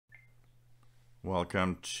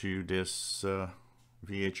Welcome to this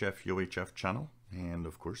VHF UHF channel, and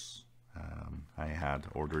of course I had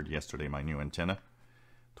ordered yesterday my new antenna.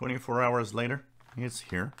 24 hours later it's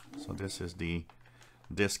here. So this is the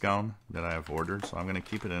Discone that I have ordered, so I'm going to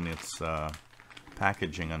keep it in its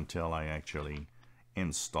packaging until I actually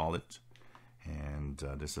install it, and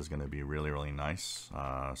this is going to be really nice.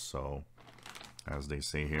 So as they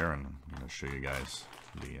say here, and I'm going to show you guys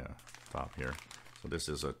the top here. So this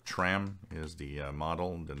is a tram, is the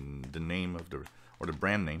model, the name of the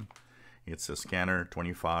brand name. It's a scanner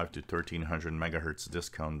 25 to 1300 megahertz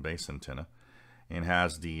Discone base antenna, and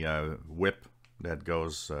has the whip that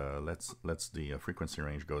goes lets the frequency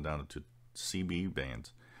range go down to CB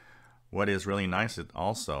band. What is really nice, it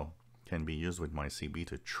also can be used with my CB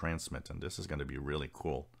to transmit, and this is going to be really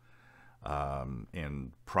cool.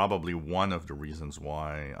 And probably one of the reasons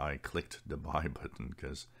why I clicked the buy button,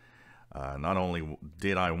 because not only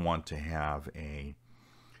did I want to have a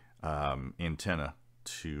antenna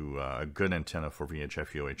a good antenna for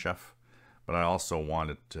VHF UHF, but I also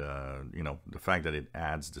wanted the fact that it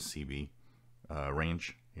adds the CB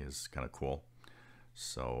range is kind of cool.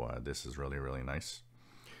 So this is really nice.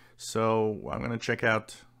 So I'm going to check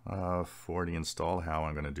out for the install how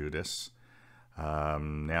I'm going to do this.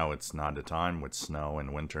 Now it's not the time with snow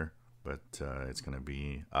and winter, but it's going to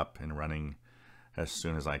be up and running as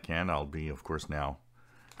soon as I can. I'll be, of course, now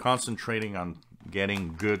concentrating on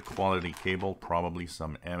getting good quality cable, probably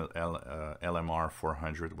some LMR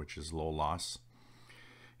 400, which is low loss.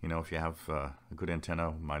 You know, if you have a good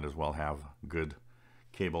antenna, might as well have good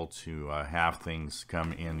cable to have things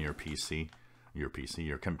come in your PC,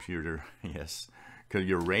 your computer, yes,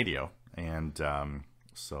 your radio, and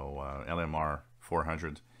so LMR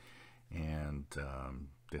 400, and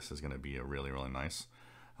this is going to be a really nice.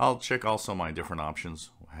 I'll check also my different options.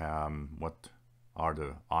 What are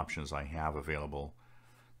the options I have available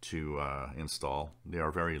to install? They are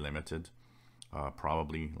very limited.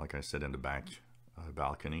 Probably, like I said, in the back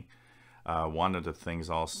balcony. One of the things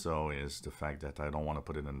also is the fact that I don't want to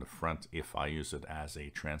put it in the front if I use it as a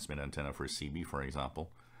transmit antenna for CB, for example,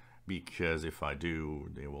 because if I do,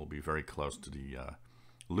 they will be very close to the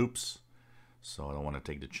loops. So I don't want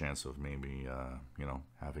to take the chance of maybe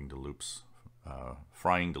having the loops,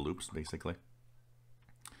 frying the loops basically.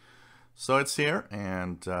 So it's here,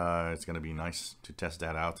 and it's going to be nice to test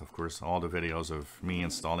that out. Of course, all the videos of me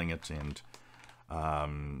installing it and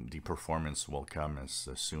the performance will come as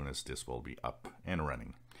soon as this will be up and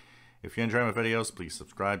running. If you enjoy my videos, please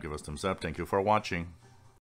subscribe, give us a thumbs up. Thank you for watching.